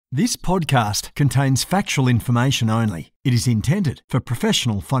This podcast contains factual information only. It is intended for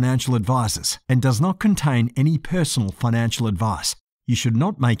professional financial advisors and does not contain any personal financial advice. You should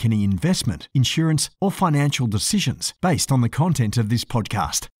not make any investment, insurance, or financial decisions based on the content of this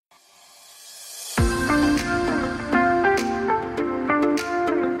podcast.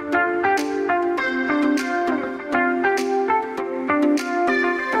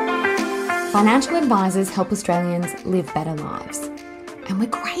 Financial advisors help Australians live better lives. And we're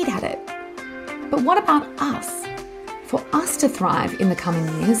great at it. But what about us? For us to thrive in the coming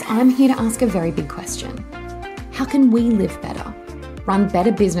years, I'm here to ask a very big question. How can we live better, run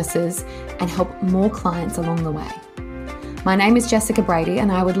better businesses, and help more clients along the way? My name is Jessica Brady,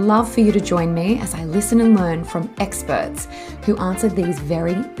 and I would love for you to join me as I listen and learn from experts who answer these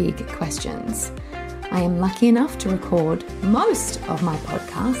very big questions. I am lucky enough to record most of my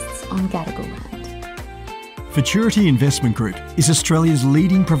podcasts on Gadigal land. Futurity Investment Group is Australia's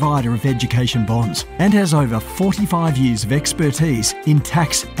leading provider of education bonds and has over 45 years of expertise in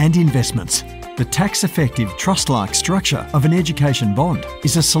tax and investments. The tax-effective trust-like structure of an education bond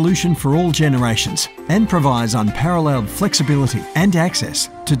is a solution for all generations and provides unparalleled flexibility and access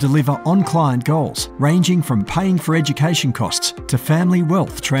to deliver on client goals, ranging from paying for education costs to family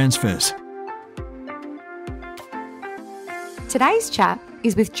wealth transfers. Today's chat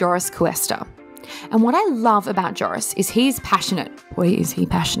is with Joris Cuesta. And what I love about Joris is he's passionate, boy is he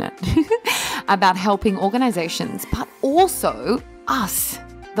passionate, about helping organisations, but also us,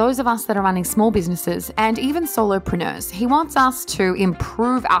 those of us that are running small businesses and even solopreneurs. He wants us to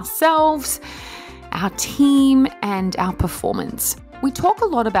improve ourselves, our team, and our performance. We talk a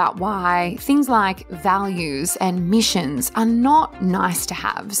lot about why things like values and missions are not nice to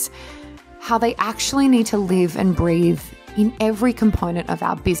haves, how they actually need to live and breathe in every component of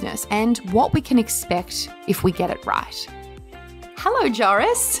our business and what we can expect if we get it right. Hello,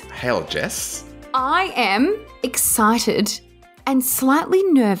 Joris. Hello, Jess. I am excited and slightly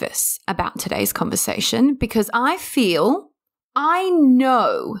nervous about today's conversation because I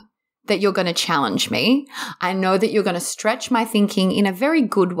know that you're going to challenge me. I know that you're going to stretch my thinking in a very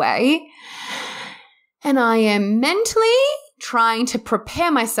good way. And I am mentally trying to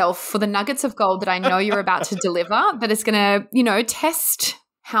prepare myself for the nuggets of gold that I know you're about to deliver, that is going to, test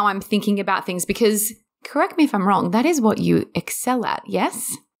how I'm thinking about things because, correct me if I'm wrong, that is what you excel at,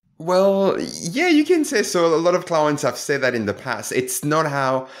 yes? Well, yeah, you can say so. A lot of clients have said that in the past. It's not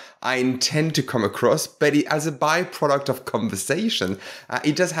how I intend to come across, but as a byproduct of conversation,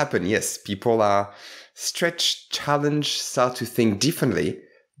 it does happen. Yes, people are stretched, challenged, start to think differently.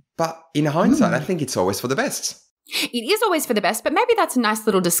 But in hindsight, I think it's always for the best. It is always for the best, but maybe that's a nice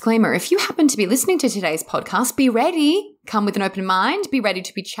little disclaimer. If you happen to be listening to today's podcast, be ready, come with an open mind, be ready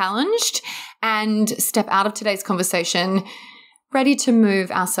to be challenged, and step out of today's conversation ready to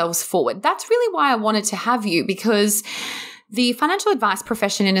move ourselves forward. That's really why I wanted to have you, because the financial advice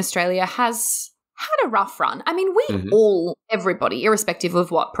profession in Australia has had a rough run. I mean, everybody, irrespective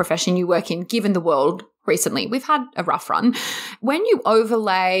of what profession you work in, given the world recently, we've had a rough run. When you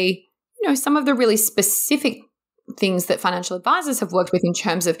overlay, some of the really specific things that financial advisors have worked with in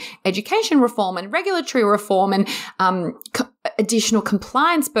terms of education reform and regulatory reform and additional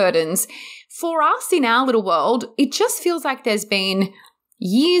compliance burdens, for us in our little world, it just feels like there's been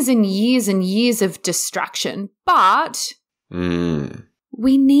years and years and years of distraction. But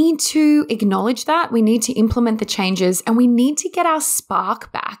we need to acknowledge that. We need to implement the changes and we need to get our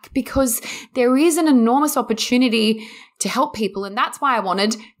spark back because there is an enormous opportunity to help people. And that's why I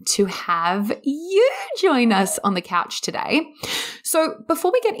wanted to have you join us on the couch today. So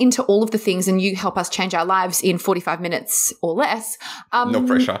before we get into all of the things and you help us change our lives in 45 minutes or less. No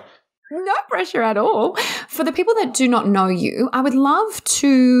pressure. No pressure at all. For the people that do not know you, I would love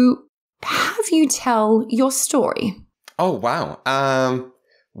to have you tell your story. Oh, wow.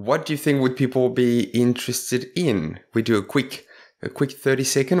 What do you think would people be interested in? We do a quick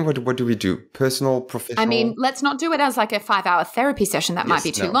 30-second. What do we do? Personal, professional? I mean, let's not do it as like a 5-hour therapy session. That might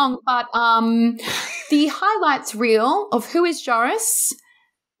be too long. But the highlights reel of who is Joris,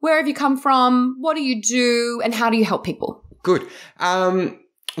 where have you come from, what do you do, and how do you help people? Good.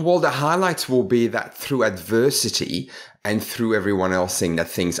 Well, the highlights will be that through adversity and through everyone else saying that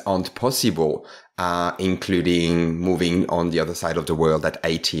things aren't possible, including moving on the other side of the world at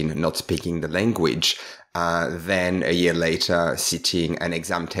 18, not speaking the language, then a year later sitting an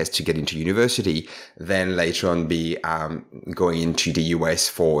exam test to get into university, then later on be going into the US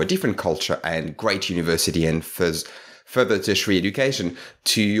for a different culture and great university and further tertiary education,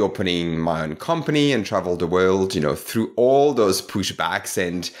 to opening my own company and travel the world, through all those pushbacks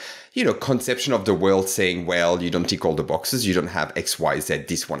and conception of the world saying, well, you don't tick all the boxes, you don't have X, Y, Z,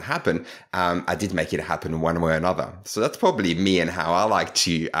 this won't happen. I did make it happen one way or another. So that's probably me and how I like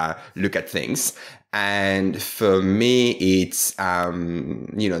to look at things. And for me, it's,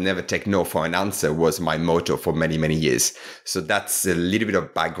 never take no for an answer was my motto for many, many years. So that's a little bit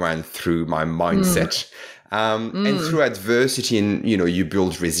of background through my mindset. And through adversity, and you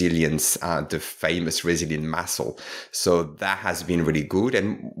build resilience, the famous resilient muscle. So that has been really good.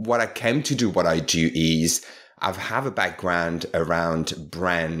 And what I came to do, what I do is I have a background around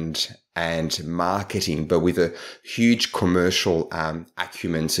brand and marketing, but with a huge commercial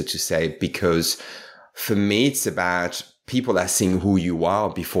acumen, so to say, because for me, it's about people are seeing who you are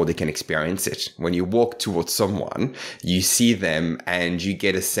before they can experience it. When you walk towards someone, you see them and you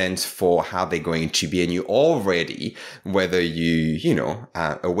get a sense for how they're going to be. And you already, whether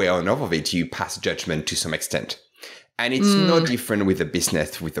are aware or not of it, you pass judgment to some extent. And it's no different with a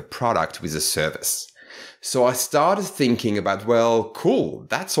business, with a product, with a service. So I started thinking about, well, cool,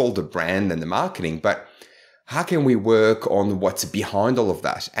 that's all the brand and the marketing, but how can we work on what's behind all of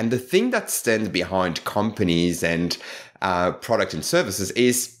that? And the thing that stands behind companies and product and services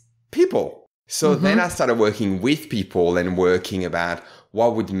is people. So then I started working with people and working about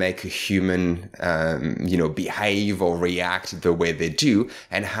what would make a human, behave or react the way they do,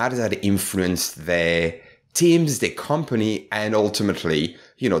 and how does that influence their teams, their company, and ultimately,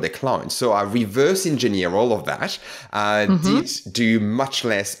 their clients. So I reverse engineer all of that. Did do much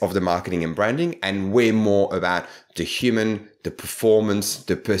less of the marketing and branding and way more about the human, the performance,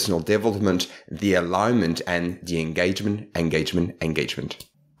 the personal development, the alignment, and the engagement.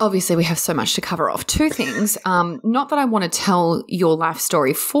 Obviously, we have so much to cover off. Two things. Not that I want to tell your life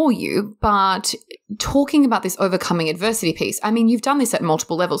story for you, but talking about this overcoming adversity piece. I mean, you've done this at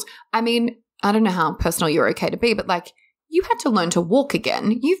multiple levels. I mean, I don't know how personal you're okay to be, but like you had to learn to walk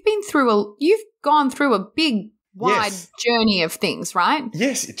again. You've gone through a big, wide journey of things, right?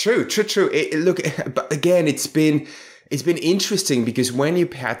 Yes, true. But again, it's been interesting because when you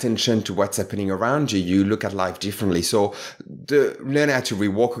pay attention to what's happening around you, you look at life differently. So the learning how to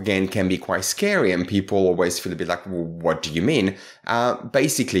rewalk again can be quite scary, and people always feel a bit like, well, what do you mean?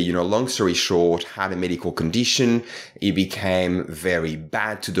 Basically, long story short, had a medical condition. It became very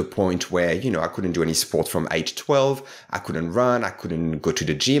bad to the point where, I couldn't do any sport from age 12. I couldn't run. I couldn't go to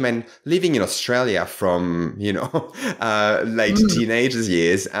the gym. And living in Australia from, late teenagers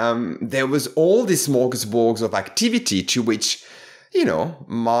years, there was all this smorgasbord of activity to which,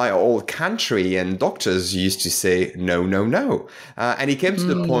 my old country and doctors used to say, no, no, no. And it came to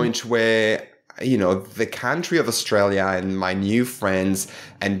the point where, the country of Australia and my new friends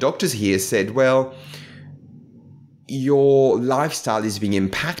and doctors here said, well, your lifestyle is being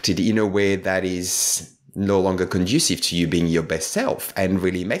impacted in a way that is no longer conducive to you being your best self and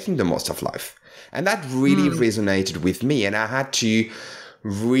really making the most of life. And that really resonated with me. And I had to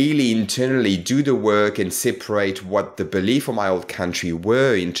really internally do the work and separate what the belief of my old country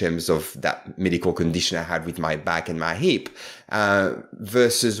were in terms of that medical condition I had with my back and my hip,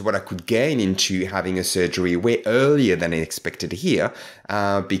 versus what I could gain into having a surgery way earlier than I expected here,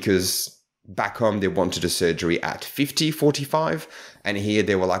 because back home they wanted a surgery at 50, 45. And here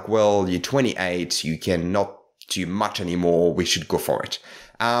they were like, well, you're 28, you cannot do much anymore, we should go for it.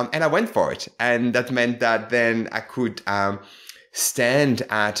 And I went for it. And that meant that then I could stand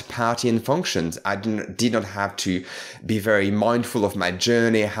at party and functions. I did not have to be very mindful of my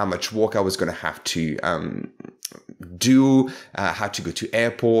journey, how much work I was going to have to do, how to go to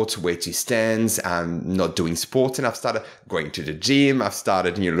airports, where to stand, not doing sports. And I've started going to the gym. I've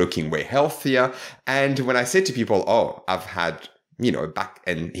started looking way healthier. And when I said to people, oh, I've had back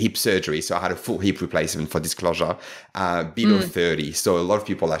and hip surgery. So I had a full hip replacement, for disclosure, below 30. So a lot of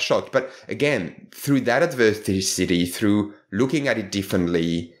people are shocked. But again, through that adversity, through looking at it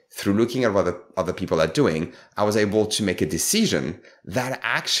differently, through looking at what other people are doing, I was able to make a decision that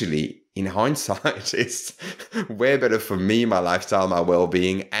actually, in hindsight, is way better for me, my lifestyle, my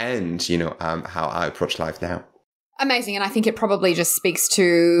well-being, and, how I approach life now. Amazing. And I think it probably just speaks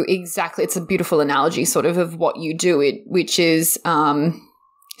to exactly, it's a beautiful analogy sort of what you do, which is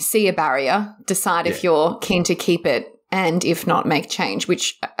see a barrier, decide if you're keen to keep it, and if not, make change,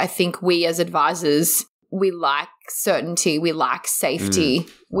 which I think we as advisors, we like certainty, we like safety,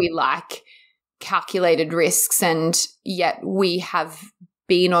 we like calculated risks, and yet we have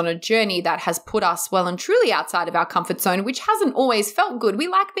been on a journey that has put us well and truly outside of our comfort zone, which hasn't always felt good. We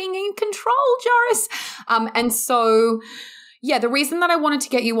like being in control, Joris. And so, yeah, the reason that I wanted to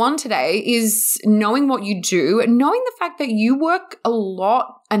get you on today is knowing what you do, knowing the fact that you work a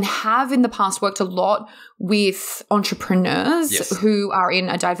lot and have in the past worked a lot with entrepreneurs who are in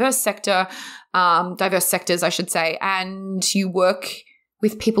a diverse sector, diverse sectors, I should say, and you work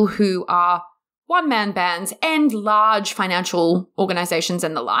with people who are one-man bands and large financial organizations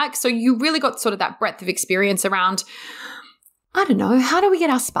and the like. So you really got sort of that breadth of experience around, I don't know, how do we get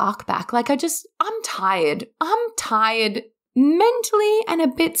our spark back? Like I'm tired. I'm tired mentally and a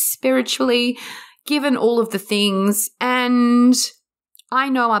bit spiritually, given all of the things. And I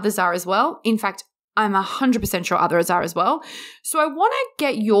know others are as well. In fact, I'm 100% sure others are as well. So I want to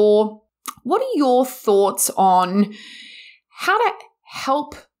get what are your thoughts on how to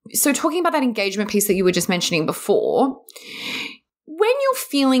help? So talking about that engagement piece that you were just mentioning before, when you're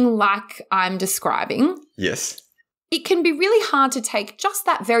feeling like I'm describing, yes, it can be really hard to take just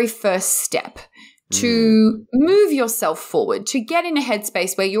that very first step to move yourself forward, to get in a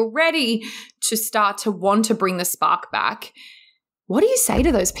headspace where you're ready to start to want to bring the spark back. What do you say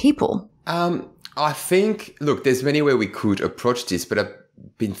to those people? I think, look, there's many ways we could approach this, but I've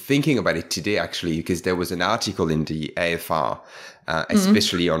been thinking about it today, actually, because there was an article in the AFR,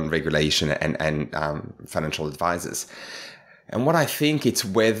 especially on regulation and financial advisors. And what I think it's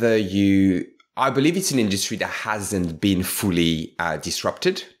whether I believe it's an industry that hasn't been fully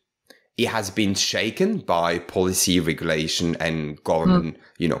disrupted. It has been shaken by policy, regulation, and government,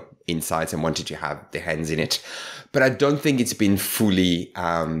 insights and wanted to have their hands in it. But I don't think it's been fully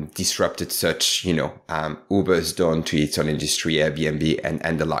disrupted such, Uber's done to its own industry, Airbnb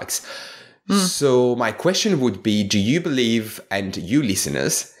and the likes. So my question would be, do you believe, and you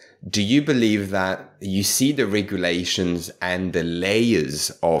listeners, do you believe that you see the regulations and the layers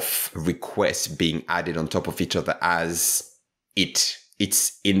of requests being added on top of each other as it's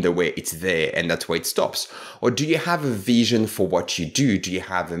in the way it's there and that's where it stops? Or do you have a vision for what you do? Do you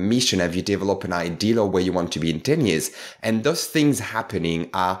have a mission? Have you developed an ideal of where you want to be in 10 years? And those things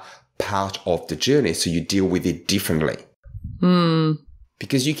happening are part of the journey. So you deal with it differently.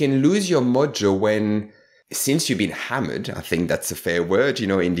 Because you can lose your mojo since you've been hammered, I think that's a fair word,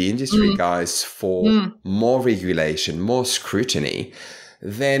 in the industry, guys, for more regulation, more scrutiny.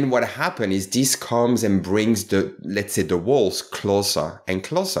 Then what happens is this comes and brings the walls closer and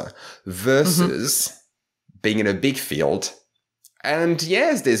closer versus being in a big field. And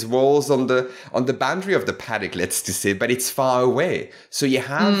yes, there's walls on the boundary of the paddock, let's just say, but it's far away. So you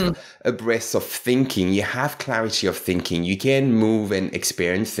have a breadth of thinking, you have clarity of thinking, you can move and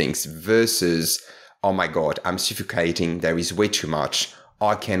experience things versus, oh my God, I'm suffocating, there is way too much,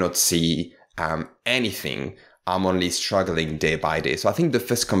 I cannot see anything. I'm only struggling day by day. So I think the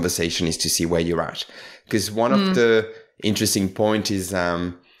first conversation is to see where you're at. Because one of the interesting points is,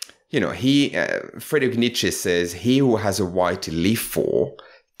 Friedrich Nietzsche says, he who has a why to live for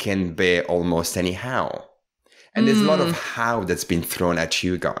can bear almost any how. And there's a lot of how that's been thrown at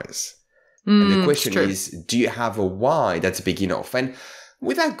you guys. And the question is, do you have a why that's big enough? And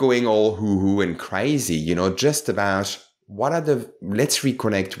without going all hoo-hoo and crazy, just about let's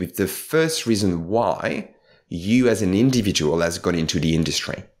reconnect with the first reason why you as an individual has gone into the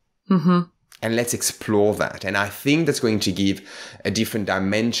industry. And let's explore that. And I think that's going to give a different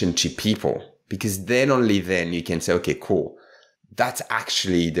dimension to people, because only then you can say, okay, cool. That's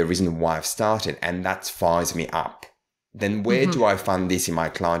actually the reason why I've started. And that fires me up. Then where do I find this in my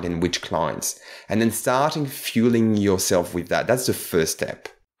client and which clients? And then starting fueling yourself with that. That's the first step.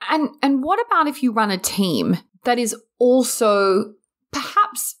 And what about if you run a team that is also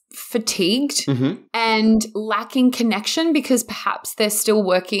perhaps fatigued and lacking connection because perhaps they're still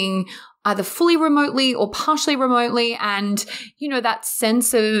working either fully remotely or partially remotely, and that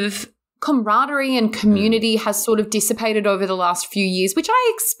sense of camaraderie and community has sort of dissipated over the last few years, which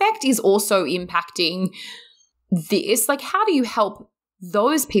I expect is also impacting this. Like, how do you help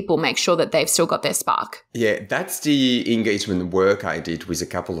those people make sure that they've still got their spark? Yeah, that's the engagement work I did with a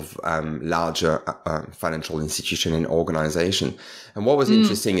couple of larger financial institution and organization. And what was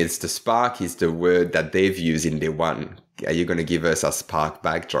interesting is the spark is the word that they've used in day one. Are you going to give us a spark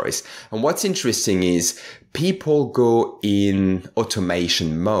back, Joris? And what's interesting is people go in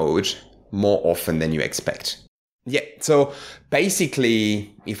automation mode more often than you expect. Yeah, so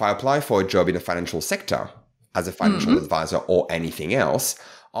basically, if I apply for a job in the financial sector, as a financial advisor or anything else,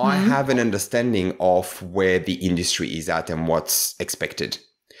 I have an understanding of where the industry is at and what's expected.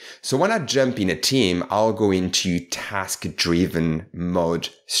 So when I jump in a team, I'll go into task-driven mode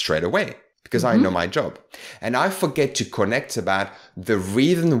straight away. because I know my job. And I forget to connect about the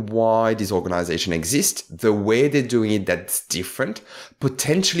reason why this organization exists, the way they're doing it that's different,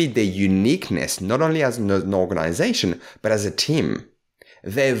 potentially their uniqueness, not only as an organization, but as a team.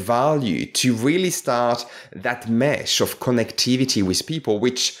 Their value to really start that mesh of connectivity with people,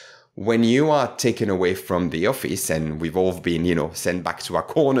 which when you are taken away from the office, and we've all been, sent back to our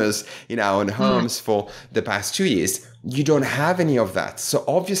corners in our own homes for the past 2 years, you don't have any of that. So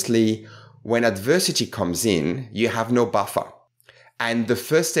obviously, when adversity comes in, you have no buffer. And the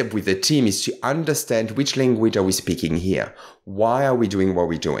first step with the team is to understand which language are we speaking here? Why are we doing what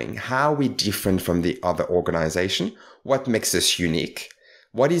we're doing? How are we different from the other organization? What makes us unique?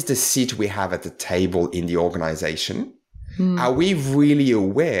 What is the seat we have at the table in the organization? Are we really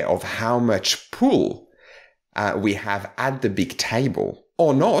aware of how much pull we have at the big table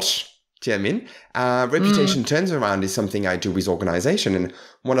or not? Do you know what I mean? Reputation turns around is something I do with organization. And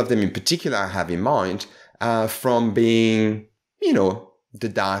one of them in particular I have in mind from being, the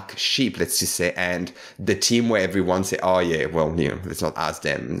dark sheep, let's just say, and the team where everyone say, oh yeah, well, let's not ask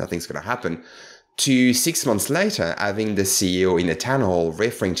them. Nothing's going to happen. To 6 months later, having the CEO in a town hall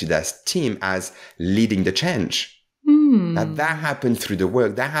referring to that team as leading the change. Now that happened through the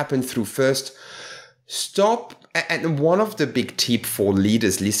work. That happened through first stop. And one of the big tips for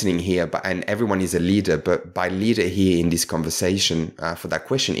leaders listening here, and everyone is a leader, but by leader here in this conversation for that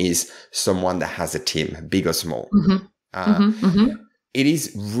question is someone that has a team, big or small. It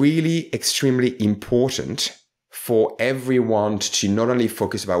is really extremely important for everyone to not only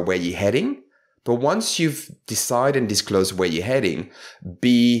focus about where you're heading, but once you've decided and disclosed where you're heading,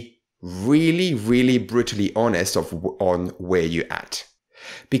 be really, really brutally honest on where you're at.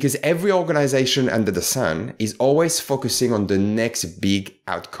 Because every organization under the sun is always focusing on the next big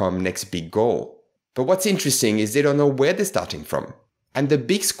outcome, next big goal. But what's interesting is they don't know where they're starting from. And the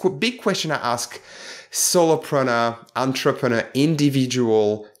big question I ask solopreneur, entrepreneur,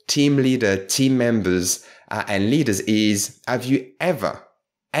 individual, team leader, team members, and leaders is, have you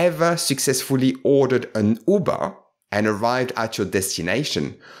ever successfully ordered an Uber and arrived at your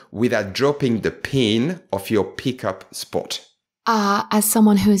destination without dropping the pin of your pickup spot? As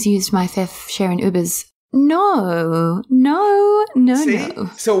someone who has used my fifth sharing Ubers, no. See?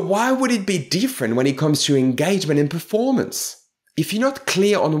 So why would it be different when it comes to engagement and performance? If you're not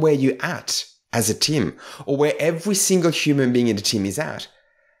clear on where you're at as a team, or where every single human being in the team is at,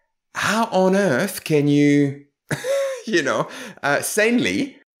 how on earth can you,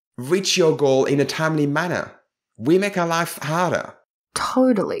 sanely reach your goal in a timely manner? We make our life harder.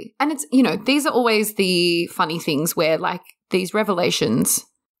 Totally. And it's, these are always the funny things where these revelations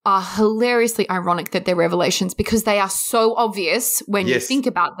are hilariously ironic that they're revelations because they are so obvious when you think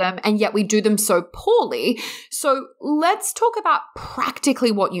about them, and yet we do them so poorly. So let's talk about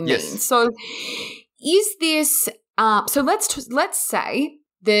practically what you mean. Yes. So is this, let's say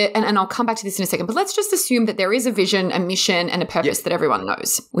and I'll come back to this in a second, but let's just assume that there is a vision, a mission, and a purpose that everyone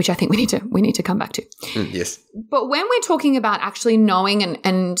knows, which I think we need to come back to. Yes. But when we're talking about actually knowing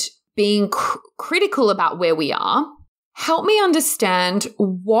and being critical about where we are, help me understand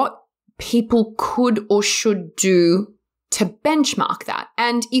what people could or should do to benchmark that.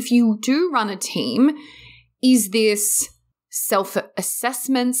 And if you do run a team, is this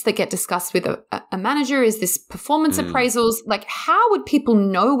self-assessments that get discussed with a manager? Is this performance appraisals? How would people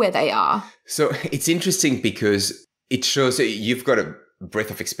know where they are? So it's interesting because it shows that you've got a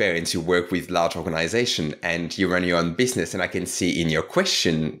breadth of experience. You work with large organization and you run your own business. And I can see in your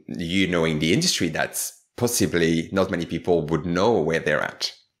question, you knowing the industry, that's possibly not many people would know where they're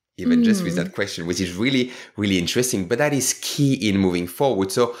at. Even just with that question, which is really, really interesting. But that is key in moving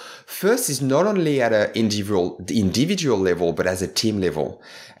forward. So first is not only at an individual level, but as a team level.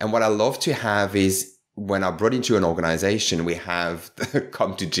 And what I love to have is when I brought into an organization, we have the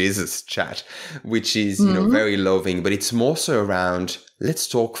Come to Jesus chat, which is very loving, but it's more so around, let's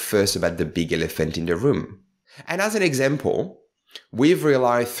talk first about the big elephant in the room. And as an example, we've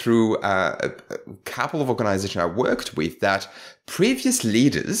realized through a couple of organizations I worked with that previous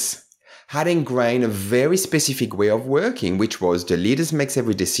leaders had ingrained a very specific way of working, which was the leaders makes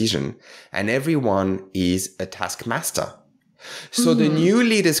every decision and everyone is a taskmaster. So the new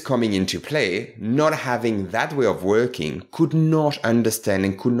leaders coming into play, not having that way of working, could not understand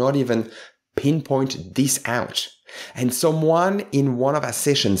and could not even pinpoint this out. And someone in one of our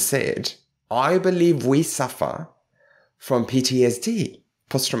sessions said, I believe we suffer from PTSD,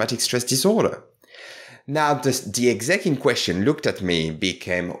 post-traumatic stress disorder. Now, the exec in question looked at me,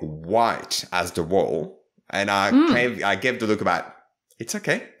 became white as the wall, and I gave the look about, it's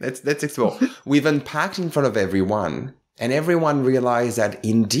okay, let's explore. We've unpacked in front of everyone, and everyone realized that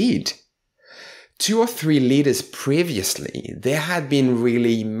indeed, 2 or 3 leaders previously, they had been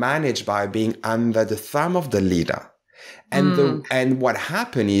really managed by being under the thumb of the leader. And what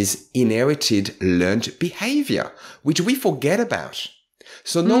happened is inherited learned behavior, which we forget about.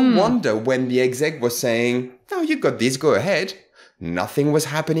 So no wonder when the exec was saying, "No, you got this, go ahead," nothing was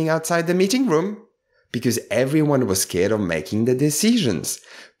happening outside the meeting room because everyone was scared of making the decisions.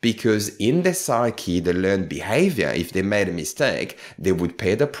 Because in the psyche, the learned behavior, if they made a mistake, they would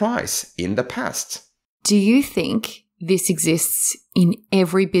pay the price in the past. Do you think this exists in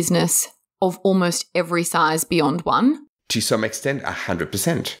every business of almost every size beyond one? To some extent,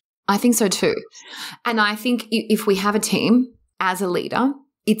 100%. I think so too. And I think if we have a team as a leader,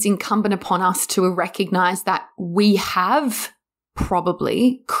 it's incumbent upon us to recognize that we have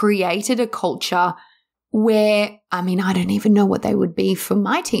probably created a culture where, I mean, I don't even know what they would be for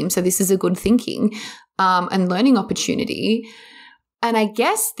my team. So this is a good thinking and learning opportunity. And I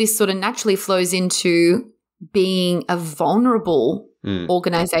guess this sort of naturally flows into being a vulnerable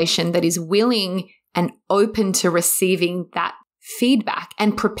organization that is willing and open to receiving that feedback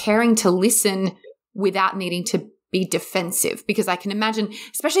and preparing to listen without needing to be defensive. Because I can imagine,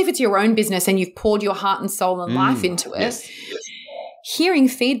 especially if it's your own business and you've poured your heart and soul and life into it, Yes. hearing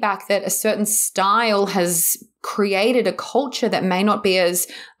feedback that a certain style has created a culture that may not be as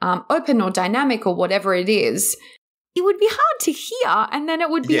open or dynamic or whatever it is, it would be hard to hear, and then it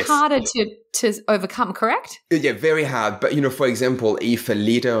would be Yes. harder to overcome, correct? Yeah, very hard. But, for example, if a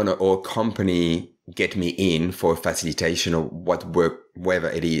leader or company get me in for a facilitation or whatever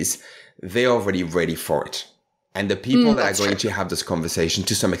it is, they're already ready for it. And the people that are going to have this conversation,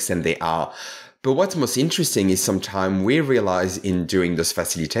 to some extent, they are. But what's most interesting is sometimes we realize during this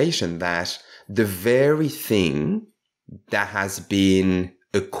facilitation that the very thing that has been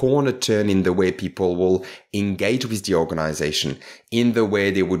a corner turn in the way people will engage with the organization, in the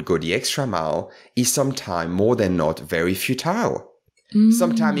way they would go the extra mile, is sometimes more than not very futile.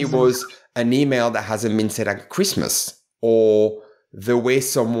 Sometimes it was an email that hasn't been sent at Christmas, or the way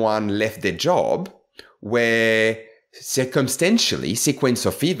someone left their job, where circumstantially, sequence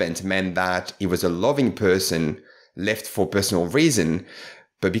of events meant that it was a loving person left for personal reason,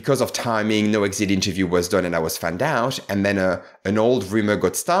 but because of timing, no exit interview was done and I was found out. And then an old rumor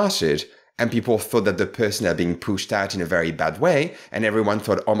got started and people thought that the person had been pushed out in a very bad way. And everyone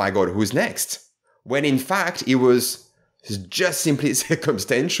thought, oh my God, who's next? When in fact, it was just simply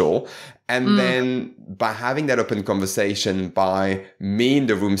circumstantial. And then by having that open conversation, by me in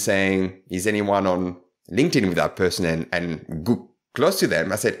the room saying, is anyone on LinkedIn with that person and go close to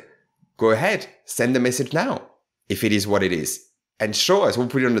them, I said, go ahead, send the message now, if it is what it is. And show us, we'll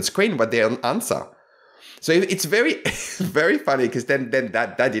put it on the screen, what they answer. So it's very, very funny because then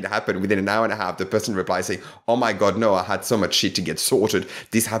that did happen. Within an hour and a half, the person replies saying, oh my God, no, I had so much shit to get sorted.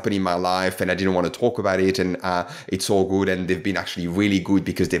 This happened in my life and I didn't want to talk about it. And it's all good. And they've been actually really good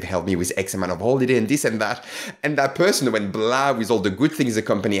because they've helped me with X amount of holiday and this and that. And that person went blah with all the good things the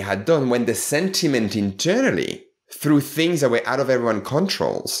company had done, when the sentiment internally, through things that were out of everyone's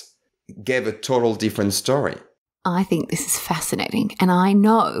controls, gave a total different story. I think this is fascinating. And I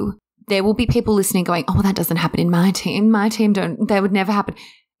know there will be people listening going, oh, that doesn't happen in my team. My team that would never happen.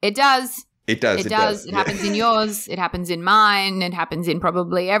 It does. It does. It happens in yours. It happens in mine. It happens in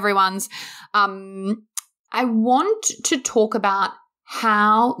probably everyone's. I want to talk about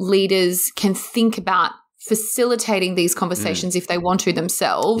how leaders can think about facilitating these conversations if they want to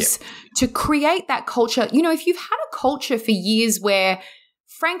themselves, to create that culture. If you've had a culture for years where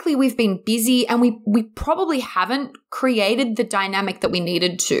frankly, we've been busy and we probably haven't created the dynamic that we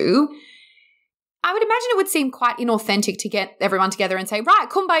needed to, I would imagine it would seem quite inauthentic to get everyone together and say, right,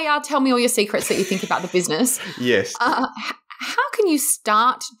 kumbaya, tell me all your secrets that you think about the business. Yes. How can you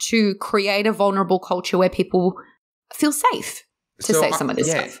start to create a vulnerable culture where people feel safe to say some of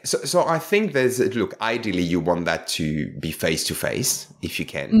this stuff? So I think ideally you want that to be face-to-face if you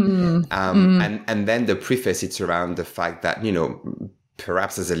can. And then the preface, it's around the fact that,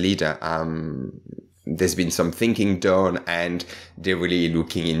 perhaps as a leader, there's been some thinking done and they're really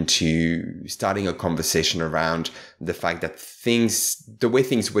looking into starting a conversation around the fact that the way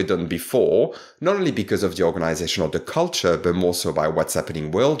things were done before, not only because of the organization or the culture, but more so by what's happening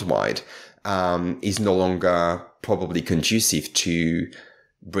worldwide, is no longer probably conducive to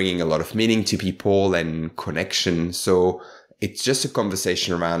bringing a lot of meaning to people and connection. So it's just a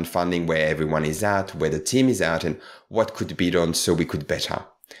conversation around finding where everyone is at, where the team is at, and what could be done so we could better.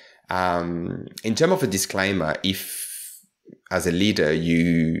 In terms of a disclaimer, if as a leader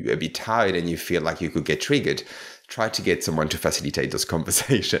you're a bit tired and you feel like you could get triggered, try to get someone to facilitate this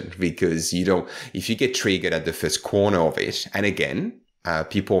conversation, because if you get triggered at the first corner of it, and again,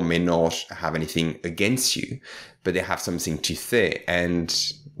 People may not have anything against you, but they have something to say.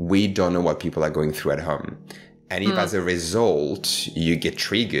 And we don't know what people are going through at home. And if as a result, you get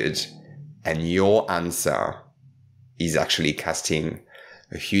triggered and your answer is actually casting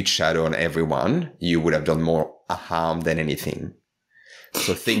a huge shadow on everyone, you would have done more harm than anything.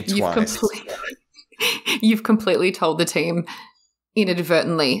 So think twice. You've completely told the team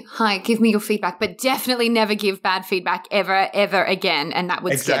inadvertently, hi, give me your feedback, but definitely never give bad feedback ever again. And that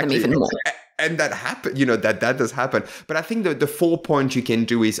would scare them even more. And that happen, that does happen. But I think the 4 point you can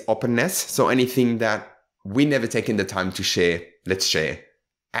do is openness. So anything that we never taken the time to share, let's share.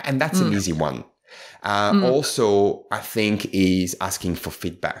 And that's an easy one. Also, I think is asking for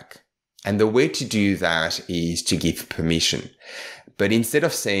feedback. And the way to do that is to give permission. But instead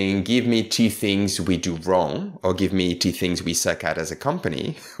of saying, give me 2 things we do wrong, or give me 2 things we suck at as a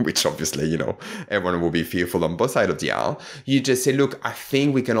company, which obviously, everyone will be fearful on both sides of the aisle, you just say, look, I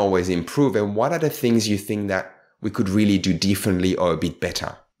think we can always improve. And what are the things you think that we could really do differently or a bit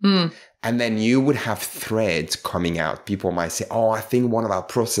better? And then you would have threads coming out. People might say, oh, I think one of our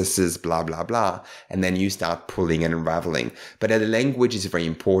processes, blah, blah, blah. And then you start pulling and unraveling. But the language is very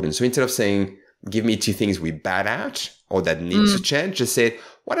important. So instead of saying, give me 2 things we're bad at or that need to change, just say,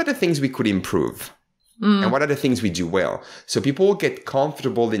 what are the things we could improve? And what are the things we do well? So people get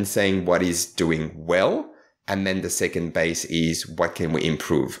comfortable in saying what is doing well. And then the second base is what can we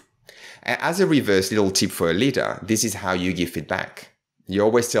improve? As a reverse little tip for a leader, this is how you give feedback. You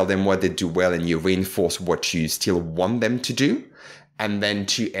always tell them what they do well and you reinforce what you still want them to do. And then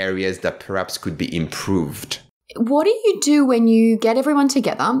 2 areas that perhaps could be improved. What do you do when you get everyone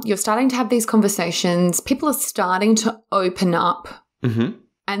together? You're starting to have these conversations. People are starting to open up.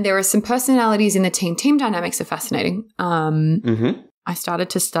 And there are some personalities in the team. Team dynamics are fascinating. I started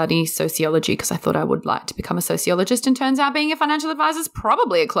to study sociology because I thought I would like to become a sociologist, and turns out being a financial advisor is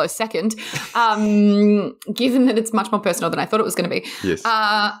probably a close second, given that it's much more personal than I thought it was going to be. Yes.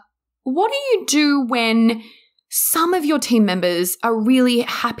 What do you do when some of your team members are really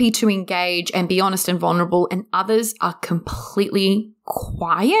happy to engage and be honest and vulnerable, and others are completely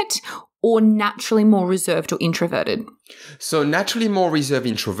quiet or naturally more reserved or introverted? So naturally more reserved,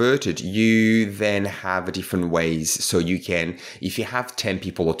 introverted, you then have different ways. So you can, if you have 10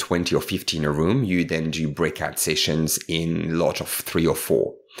 people or 20 or 50 in a room, you then do breakout sessions in lots of 3 or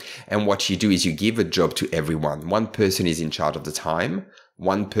 4. And what you do is you give a job to everyone. One person is in charge of the time.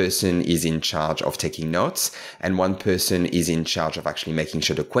 One person is in charge of taking notes, and one person is in charge of actually making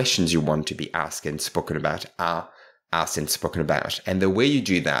sure the questions you want to be asked and spoken about are asked and spoken about. And the way you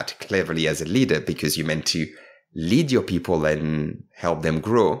do that cleverly as a leader, because you're meant to lead your people and help them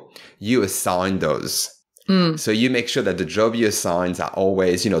grow, you assign those. So you make sure that the job you assign are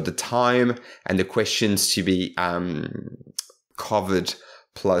always, the time and the questions to be covered,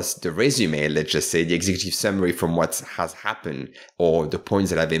 plus the resume, let's just say the executive summary from what has happened or the points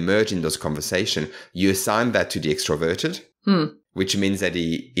that have emerged in those conversations. You assign that to the extroverted, which means that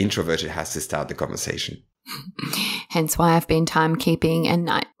the introverted has to start the conversation. Hence why I've been timekeeping and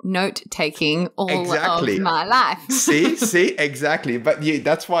note-taking all of my life. See, exactly. But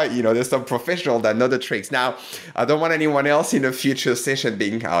that's why, there's some professional that know the tricks. Now, I don't want anyone else in a future session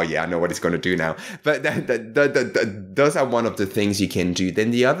being, oh yeah, I know what he's going to do now. But those are one of the things you can do. Then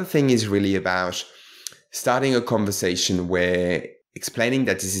the other thing is really about starting a conversation where explaining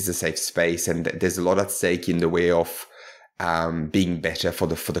that this is a safe space and that there's a lot at stake in the way of being better for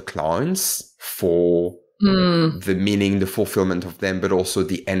the clients, for the meaning, the fulfillment of them, but also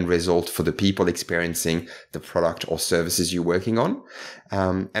the end result for the people experiencing the product or services you're working on.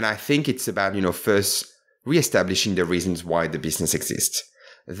 And I think it's about, first reestablishing the reasons why the business exists,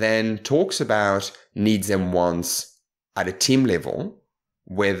 then talks about needs and wants at a team level,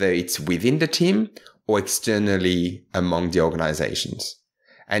 whether it's within the team or externally among the organizations,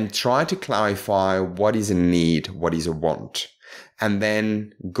 and try to clarify what is a need, what is a want. And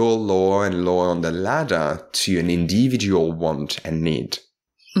then go lower and lower on the ladder to an individual want and need.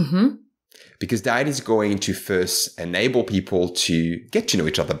 Because that is going to first enable people to get to know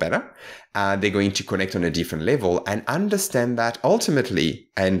each other better. They're going to connect on a different level and understand that ultimately,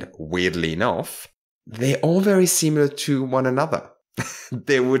 and weirdly enough, they're all very similar to one another.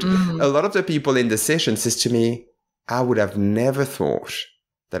 A lot of the people in the session says to me, I would have never thought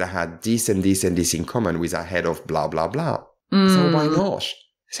that I had this and this and this in common with our head of blah, blah, blah. So why not?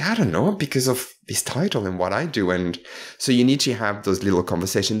 So I don't know, because of this title and what I do. And so you need to have those little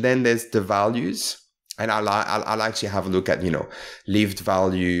conversations. Then there's the values. And I like to have a look at, lived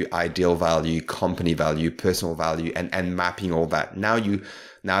value, ideal value, company value, personal value, and mapping all that. Now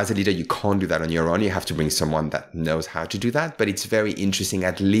as a leader, you can't do that on your own. You have to bring someone that knows how to do that. But it's very interesting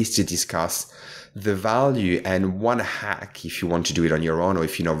at least to discuss the value. And one hack, if you want to do it on your own, or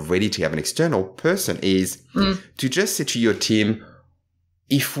if you're not ready to have an external person, is to just say to your team,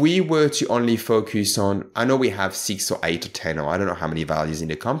 if we were to only focus on, I know we have 6 or 8 or 10, or I don't know how many values in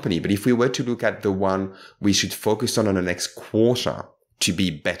the company, but if we were to look at the one we should focus on the next quarter to be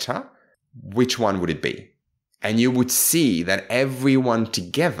better, which one would it be? And you would see that everyone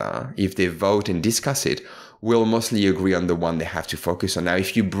together, if they vote and discuss it, will mostly agree on the one they have to focus on. Now,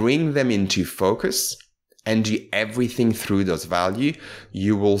 if you bring them into focus and do everything through those values,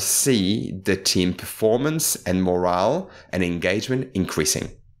 you will see the team performance and morale and engagement increasing.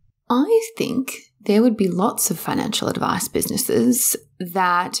 I think there would be lots of financial advice businesses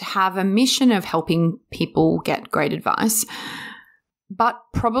that have a mission of helping people get great advice, but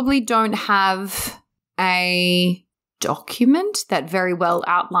probably don't have a document that very well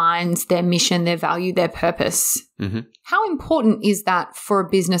outlines their mission, their value, their purpose. Mm-hmm. How important is that for a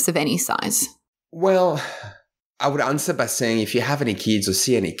business of any size? Well, I would answer by saying if you have any kids or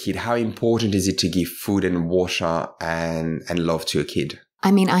see any kid, how important is it to give food and water and love to a kid?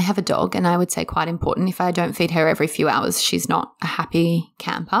 I mean, I have a dog, and I would say quite important. If I don't feed her every few hours, she's not a happy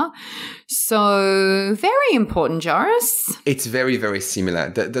camper. So very important, Joris. It's very, very similar.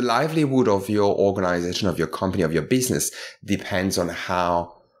 The livelihood of your organization, of your company, of your business depends on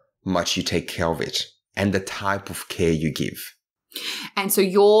how much you take care of it and the type of care you give. And so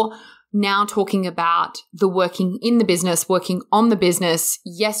you're now talking about the working in the business, working on the business.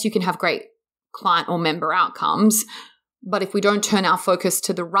 Yes, you can have great client or member outcomes, but if we don't turn our focus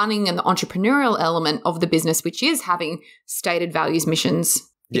to the running and the entrepreneurial element of the business, which is having stated values, missions,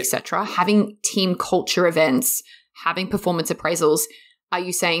 etc., having team culture events, having performance appraisals, are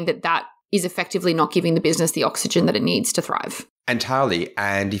you saying that that is effectively not giving the business the oxygen that it needs to thrive? Entirely.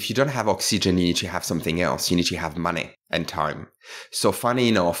 And if you don't have oxygen, you need to have something else. You need to have money and time. So funny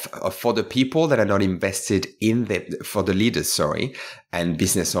enough, for the people that are not invested in for the leaders, and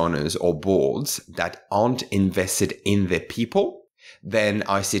business owners or boards that aren't invested in their people, then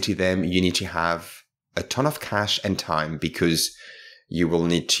I say to them, you need to have a ton of cash and time, because you will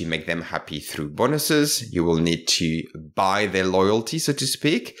need to make them happy through bonuses. You will need to buy their loyalty, so to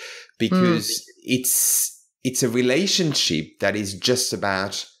speak, because it's a relationship that is just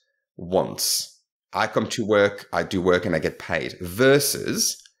about wants. I come to work, I do work, and I get paid,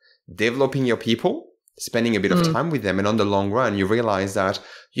 versus developing your people, spending a bit of time with them. And on the long run, you realize that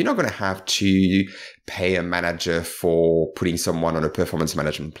you're not going to have to pay a manager for putting someone on a performance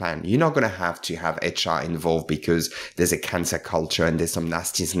management plan. You're not going to have HR involved because there's a cancer culture and there's some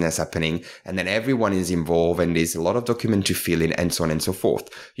nastiness happening. And then everyone is involved and there's a lot of document to fill in and so on and so forth.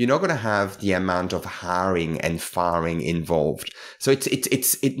 You're not going to have the amount of hiring and firing involved. So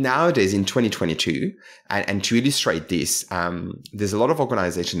it's nowadays in 2022. And to illustrate this, there's a lot of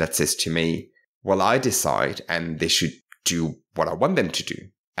organization that says to me, well, I decide and they should do what I want them to do.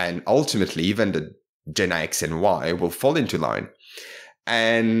 And ultimately, even the Gen X and Y will fall into line.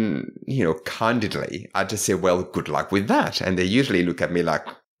 And, candidly, I just say, well, good luck with that. And they usually look at me like,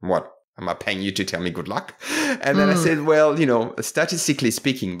 what? Am I paying you to tell me good luck? And then I said, well, statistically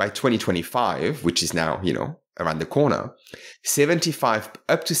speaking, by 2025, which is now, around the corner, up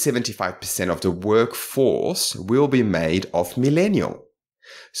to 75% of the workforce will be made of millennial.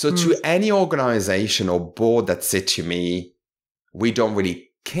 So to any organization or board that said to me, we don't really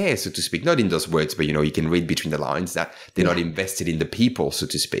care, so to speak, not in those words, but you can read between the lines that they're not invested in the people, so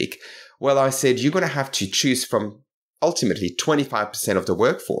to speak. Well, I said, you're going to have to choose from ultimately 25% of the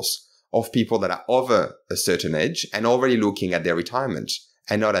workforce of people that are over a certain age and already looking at their retirement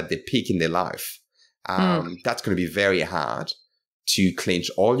and not at the peak in their life. That's going to be very hard to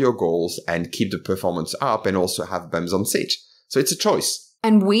clinch all your goals and keep the performance up and also have bums on seat. So it's a choice.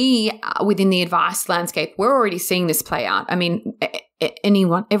 And we, within the advice landscape, we're already seeing this play out. I mean,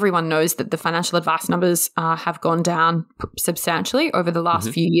 everyone knows that the financial advice numbers have gone down substantially over the last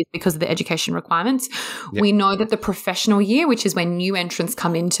few years because of the education requirements. Yep. We know that the professional year, which is when new entrants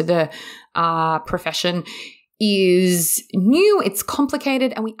come into the profession, is new, it's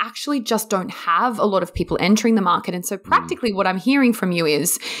complicated, and we actually just don't have a lot of people entering the market. And so practically what I'm hearing from you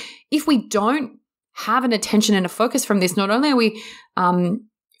is if we don't have an attention and a focus from this, not only are we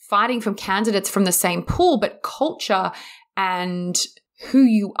fighting from candidates from the same pool, but culture and who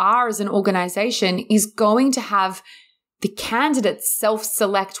you are as an organization is going to have the candidates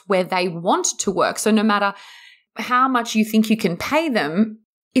self-select where they want to work. So no matter how much you think you can pay them,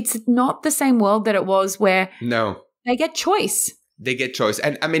 it's not the same world that it was where No. they get choice. They get choice.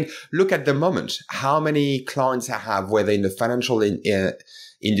 And I mean, look at the moment, how many clients I have, whether in the financial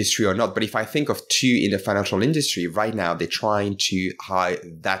industry or not. But if I think of two in the financial industry right now, they're trying to hire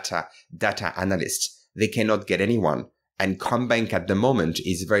data analysts. They cannot get anyone. And Combank at the moment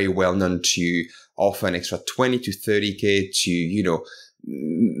is very well known to offer an extra 20 to 30K to,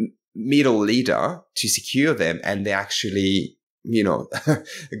 middle leader to secure them. And they actually,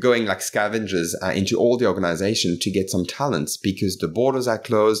 going like scavengers into all the organization to get some talents because the borders are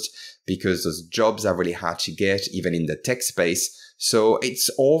closed, because those jobs are really hard to get, even in the tech space. So it's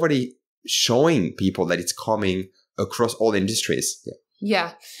already showing people that it's coming across all industries.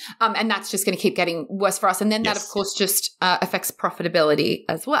 Yeah. And that's just going to keep getting worse for us. And then that, of course, just affects profitability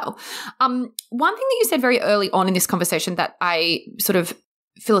as well. One thing that you said very early on in this conversation that I sort of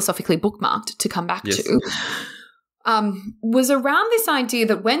philosophically bookmarked to come back to was around this idea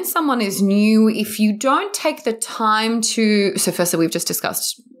that when someone is new, if you don't take the time to – so firstly, we've just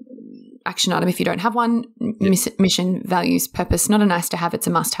discussed action item if you don't have one, mission, values, purpose, not a nice to have, it's a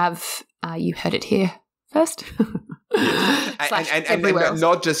must have. You heard it here first. and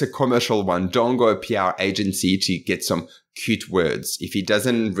not just a commercial one. Don't go a PR agency to get some cute words. If it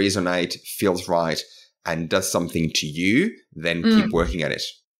doesn't resonate, feels right, and does something to you, then keep working at it.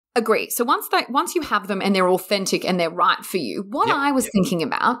 Agree. So once you have them and they're authentic and they're right for you, what I was thinking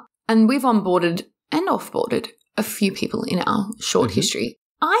about, and we've onboarded and offboarded a few people in our short history.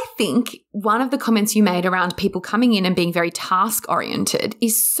 I think one of the comments you made around people coming in and being very task-oriented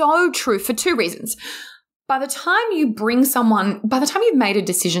is so true for two reasons. By the time you've made a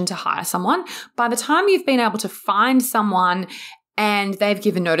decision to hire someone, by the time you've been able to find someone and they've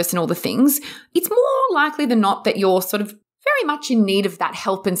given notice and all the things, it's more likely than not that you're sort of very much in need of that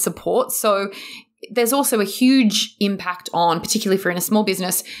help and support. So there's also a huge impact on, particularly if you're in a small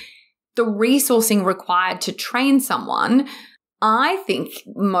business, the resourcing required to train someone. I think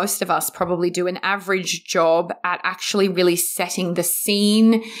most of us probably do an average job at actually really setting the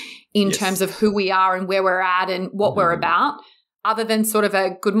scene in terms of who we are and where we're at and what we're about, other than sort of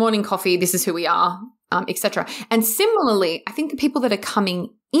a good morning coffee, this is who we are, etc. And similarly, I think the people that are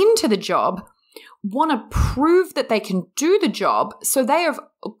coming into the job want to prove that they can do the job. So they are,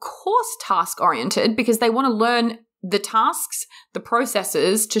 of course, task-oriented because they want to learn the tasks, the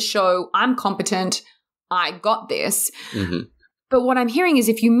processes to show I'm competent, I got this. But what I'm hearing is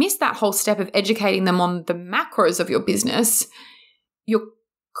if you miss that whole step of educating them on the macros of your business, you're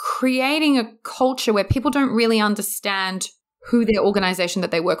creating a culture where people don't really understand who their organization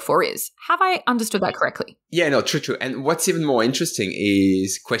that they work for is. Have I understood that correctly? Yeah, no, true. And what's even more interesting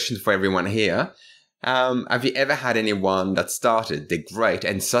is question for everyone here. Have you ever had anyone that started, they're great,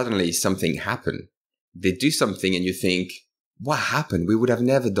 and suddenly something happened? They do something and you think, what happened? We would have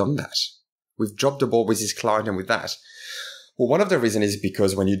never done that. We've dropped the ball with this client and with that. Well, one of the reasons is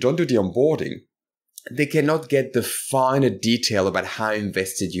because when you don't do the onboarding, they cannot get the finer detail about how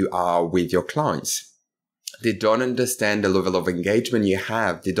invested you are with your clients. They don't understand the level of engagement you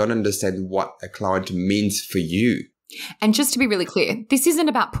have. They don't understand what a client means for you. And just to be really clear, this isn't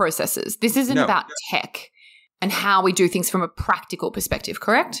about processes. This isn't about tech and how we do things from a practical perspective,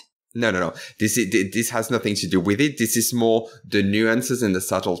 correct? No. This has nothing to do with it. This is more the nuances and the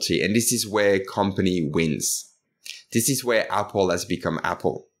subtlety. And this is where company wins. This is where Apple has become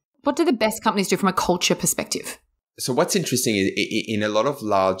Apple. What do the best companies do from a culture perspective? So what's interesting is in a lot of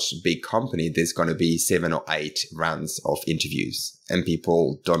large, big companies, there's going to be 7 or 8 rounds of interviews and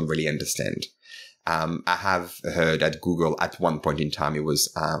people don't really understand. I have heard at Google at one point in time, it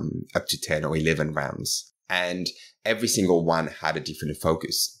was up to 10 or 11 rounds. And every single one had a different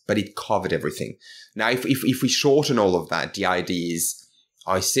focus, but it covered everything. Now, if we shorten all of that, the idea is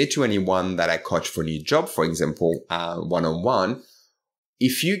I say to anyone that I coach for a new job, for example, one-on-one,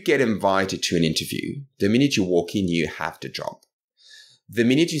 if you get invited to an interview, the minute you walk in, you have the job. The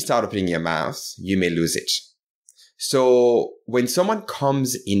minute you start opening your mouth, you may lose it. So when someone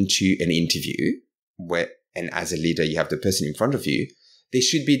comes into an interview, and as a leader, you have the person in front of you, they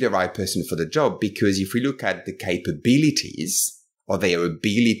should be the right person for the job, because if we look at the capabilities or their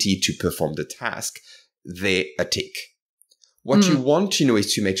ability to perform the task, they're a tick. What you want to know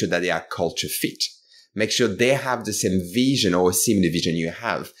is to make sure that they are culture fit. Make sure they have the same vision or a similar vision you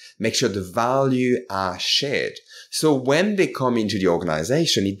have. Make sure the value are shared. So when they come into the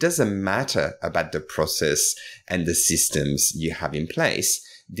organization, it doesn't matter about the process and the systems you have in place.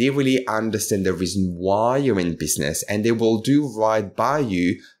 They really understand the reason why you're in business, and they will do right by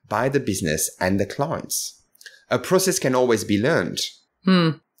you, by the business and the clients. A process can always be learned.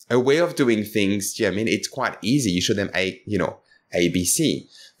 A way of doing things, it's quite easy. You show them a ABC.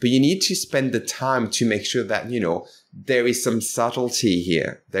 But you need to spend the time to make sure that, there is some subtlety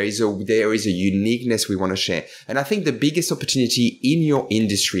here. There is a uniqueness we want to share. And I think the biggest opportunity in your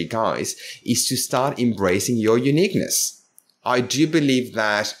industry, guys, is to start embracing your uniqueness. I do believe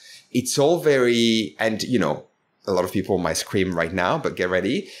that it's all very, and, a lot of people might scream right now, but get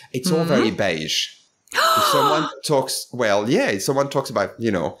ready. It's all very beige. If someone talks, if someone talks about,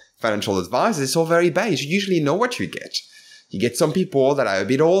 financial advisors, it's all very beige. You usually know what you get. You get some people that are a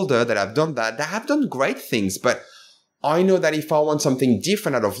bit older that have done that have done great things, but I know that if I want something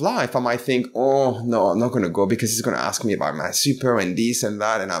different out of life, I might think, oh, no, I'm not going to go because he's going to ask me about my super and this and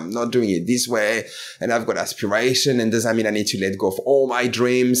that, and I'm not doing it this way, and I've got aspiration, and does that mean I need to let go of all my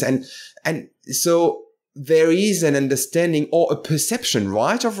dreams? And so there is an understanding or a perception,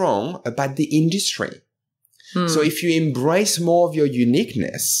 right or wrong, about the industry. So if you embrace more of your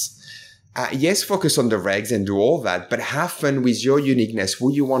uniqueness, yes, focus on the regs and do all that, but have fun with your uniqueness,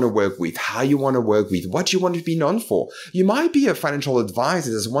 who you want to work with, how you want to work with, what you want to be known for. You might be a financial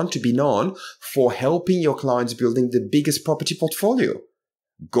advisor that wants to be known for helping your clients building the biggest property portfolio.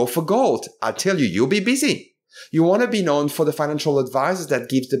 Go for gold. I tell you, you'll be busy. You want to be known for the financial advisors that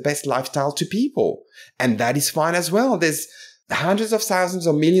give the best lifestyle to people. And that is fine as well. There's hundreds of thousands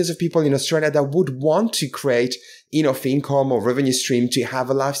or millions of people in Australia that would want to create enough income or revenue stream to have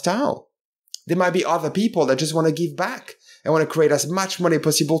a lifestyle. There might be other people that just want to give back and want to create as much money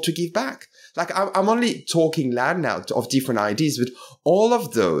possible to give back. Like I'm only talking loud now of different ideas, but all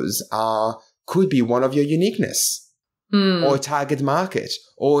of those could be one of your uniqueness or a target market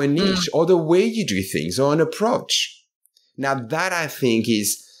or a niche or the way you do things or an approach. Now that I think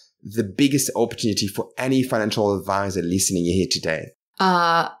is the biggest opportunity for any financial advisor listening here today.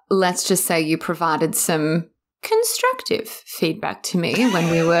 Let's just say you provided some constructive feedback to me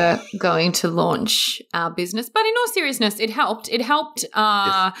when we were going to launch our business. But in all seriousness, it helped. It helped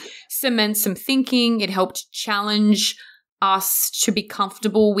cement some thinking. It helped challenge us to be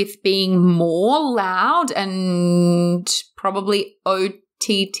comfortable with being more loud and probably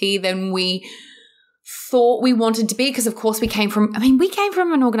OTT than we thought we wanted to be, because of course we came from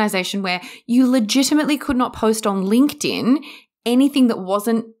an organization where you legitimately could not post on LinkedIn anything that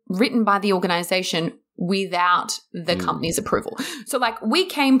wasn't written by the organization without the company's approval. So we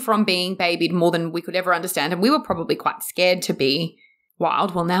came from being babied more than we could ever understand, and we were probably quite scared to be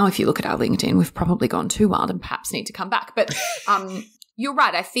wild. Well, now if you look at our LinkedIn, we've probably gone too wild and perhaps need to come back. But you're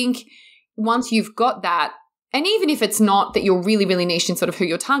right. I think once you've got that, and even if it's not that you're really, really niche in sort of who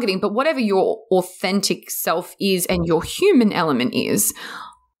you're targeting, but whatever your authentic self is and your human element is,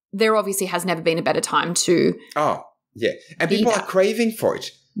 there obviously has never been a better time to. Oh, yeah. And people are craving for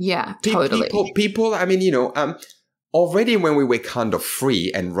it. Yeah, totally. People, already when we were kind of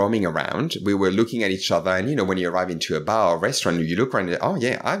free and roaming around, we were looking at each other. And, when you arrive into a bar or restaurant, you look around and, oh,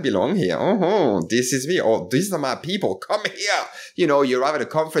 yeah, I belong here. Oh, this is me. Oh, these are my people. Come here. You arrive at a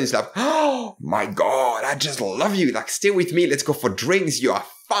conference like, oh, my God, I just love you. Stay with me. Let's go for drinks. You are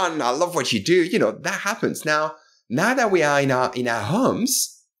fun. I love what you do. That happens. Now that we are in our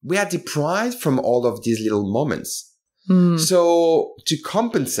homes, we are deprived from all of these little moments. So to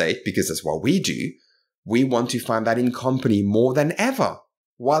compensate, because that's what we do, we want to find that in company more than ever.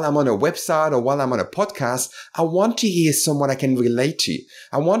 While I'm on a website or while I'm on a podcast, I want to hear someone I can relate to.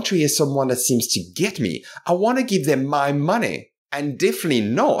 I want to hear someone that seems to get me. I want to give them my money, and definitely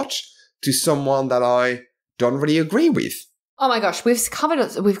not to someone that I don't really agree with. Oh my gosh, we've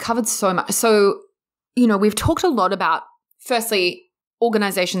covered so much. So, we've talked a lot about, firstly,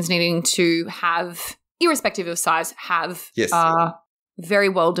 organizations needing to have, irrespective of size, have very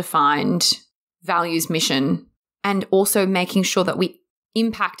well-defined values, mission, and also making sure that we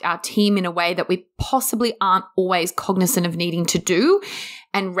impact our team in a way that we possibly aren't always cognizant of needing to do,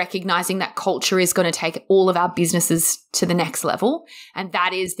 and recognizing that culture is going to take all of our businesses to the next level. And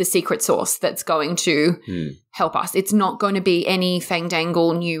that is the secret sauce that's going to help us. It's not going to be any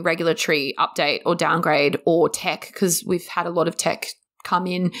fang-dangle new regulatory update or downgrade or tech, because we've had a lot of tech come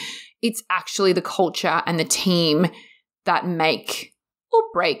in. It's actually the culture and the team that make or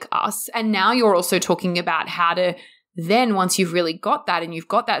break us. And now you're also talking about how to then, once you've really got that and you've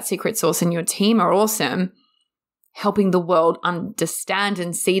got that secret sauce and your team are awesome, helping the world understand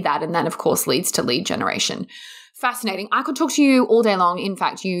and see that. And that, of course, leads to lead generation. Fascinating. I could talk to you all day long. In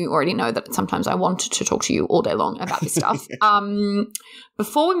fact, you already know that sometimes I want to talk to you all day long about this stuff.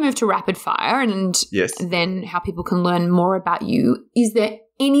 Before we move to rapid fire and then how people can learn more about you, is there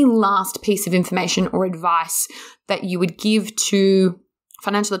any last piece of information or advice that you would give to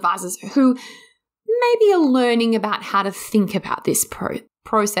financial advisors who maybe are learning about how to think about this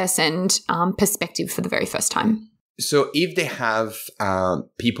process and perspective for the very first time? So if they have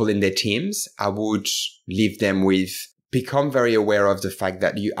people in their teams, I would leave them with become very aware of the fact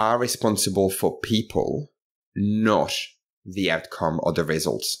that you are responsible for people, not the outcome or the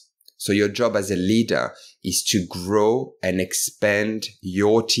results. So your job as a leader is to grow and expand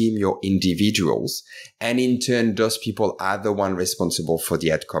your team, your individuals. And in turn, those people are the one responsible for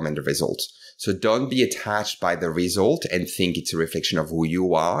the outcome and the results. So don't be attached by the result and think it's a reflection of who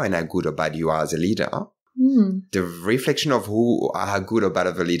you are and how good or bad you are as a leader. The reflection of how good or bad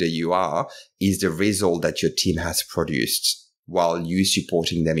of a leader you are is the result that your team has produced while you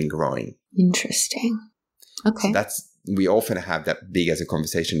supporting them in growing. Interesting. Okay. So we often have that big as a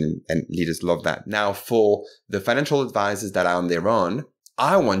conversation and leaders love that. Now, for the financial advisors that are on their own,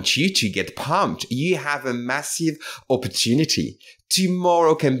 I want you to get pumped. You have a massive opportunity.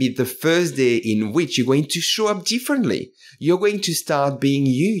 Tomorrow can be the first day in which you're going to show up differently. You're going to start being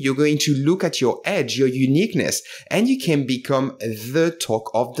you. You're going to look at your edge, your uniqueness, and you can become the talk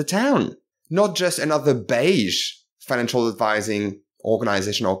of the town. Not just another beige financial advising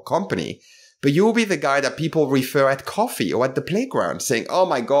organization or company, but you'll be the guy that people refer at coffee or at the playground saying, oh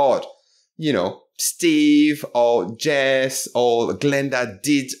my God, Steve or Jess or Glenda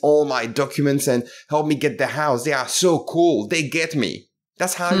did all my documents and helped me get the house. They are so cool. They get me.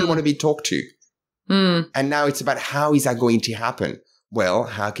 That's how you want to be talked to. And now it's about how is that going to happen? Well,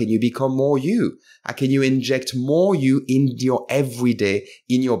 how can you become more you? How can you inject more you in your everyday,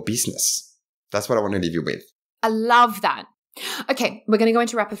 in your business? That's what I want to leave you with. I love that. Okay, we're going to go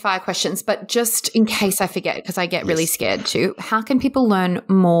into rapid fire questions, but just in case I forget, because I get really scared too, how can people learn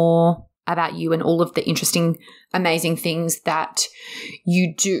more about you and all of the interesting, amazing things that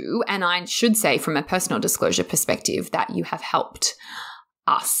you do? And I should say from a personal disclosure perspective that you have helped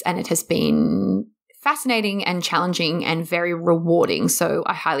us and it has been fascinating and challenging and very rewarding. So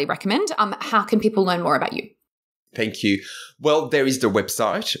I highly recommend. How can people learn more about you? Thank you. Well, there is the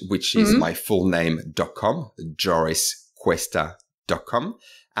website, which is my full name.com, joriscuesta.com.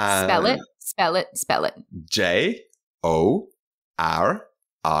 Spell it.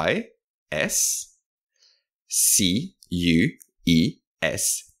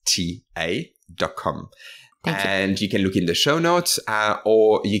 JORISCUESTA.com. And you can look in the show notes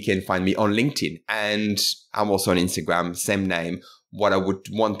or you can find me on LinkedIn. And I'm also on Instagram, same name. What I would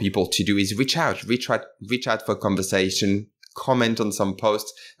want people to do is reach out for conversation, comment on some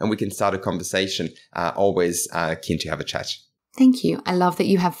posts, and we can start a conversation. Always keen to have a chat. Thank you. I love that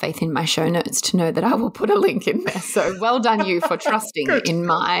you have faith in my show notes to know that I will put a link in there. So well done you for trusting in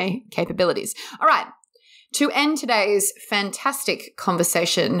my capabilities. All right. To end today's fantastic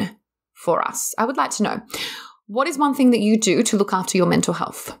conversation for us, I would like to know, what is one thing that you do to look after your mental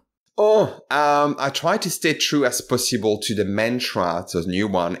health? I try to stay true as possible to the mantra. So the new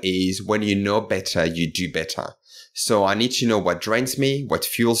one is when you know better, you do better. So I need to know what drains me, what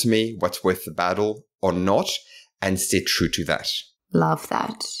fuels me, what's worth the battle or not, and stay true to that. Love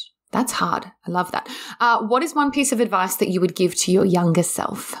that. That's hard. I love that. What is one piece of advice that you would give to your younger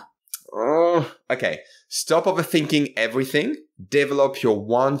self? Okay. Stop overthinking everything. Develop your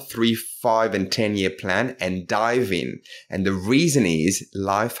 1, 3, 5, and 10-year plan and dive in. And the reason is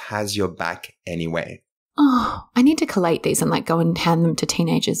life has your back anyway. Oh, I need to collate these and go and hand them to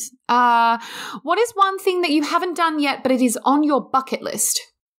teenagers. What is one thing that you haven't done yet, but it is on your bucket list?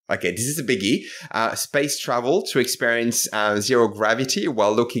 Okay, this is a biggie. Space travel to experience zero gravity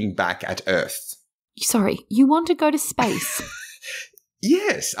while looking back at Earth. Sorry, you want to go to space?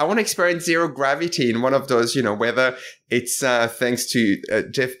 Yes, I want to experience zero gravity in one of those, whether it's thanks to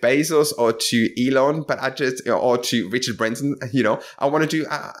Jeff Bezos or to Elon, but or to Richard Branson, I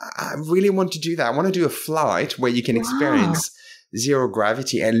really want to do that. I want to do a flight where you can experience zero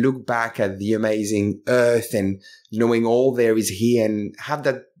gravity and look back at the amazing Earth and knowing all there is here and have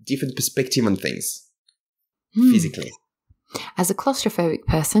that different perspective on things physically. As a claustrophobic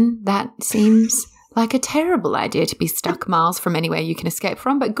person, that seems like a terrible idea to be stuck miles from anywhere you can escape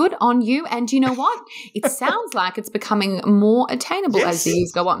from, but good on you. And you know what? It sounds like it's becoming more attainable as the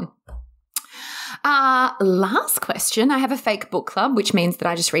years go on. Last question. I have a fake book club, which means that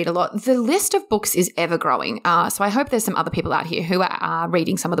I just read a lot. The list of books is ever growing. So I hope there's some other people out here who are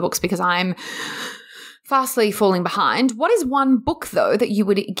reading some of the books because I'm fastly falling behind. What is one book, though, that you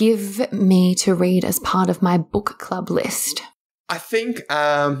would give me to read as part of my book club list? I think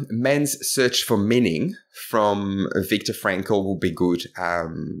Man's Search for Meaning from Viktor Frankl will be good.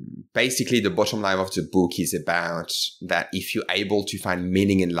 Basically, the bottom line of the book is about that if you're able to find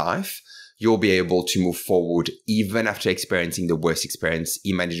meaning in life, you'll be able to move forward even after experiencing the worst experience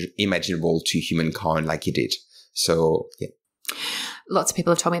imaginable to humankind like he did. So, yeah. Lots of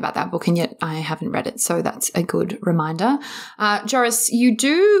people have told me about that book and yet I haven't read it. So that's a good reminder. Joris, you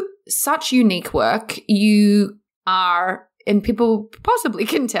do such unique work. You are, and people possibly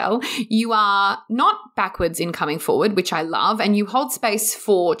can tell, you are not backwards in coming forward, which I love, and you hold space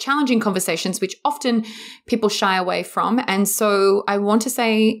for challenging conversations, which often people shy away from. And so I want to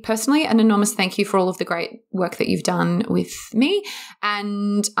say personally an enormous thank you for all of the great work that you've done with me.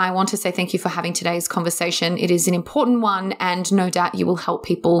 And I want to say thank you for having today's conversation. It is an important one, and no doubt you will help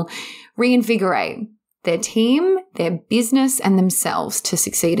people reinvigorate their team, their business, and themselves to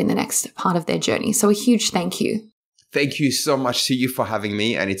succeed in the next part of their journey. So a huge thank you. Thank you so much to you for having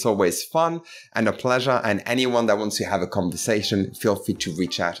me. And it's always fun and a pleasure. And anyone that wants to have a conversation, feel free to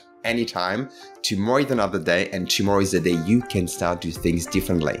reach out anytime. Tomorrow is another day, and tomorrow is the day you can start to do things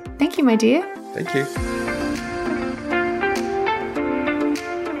differently. Thank you, my dear. Thank you.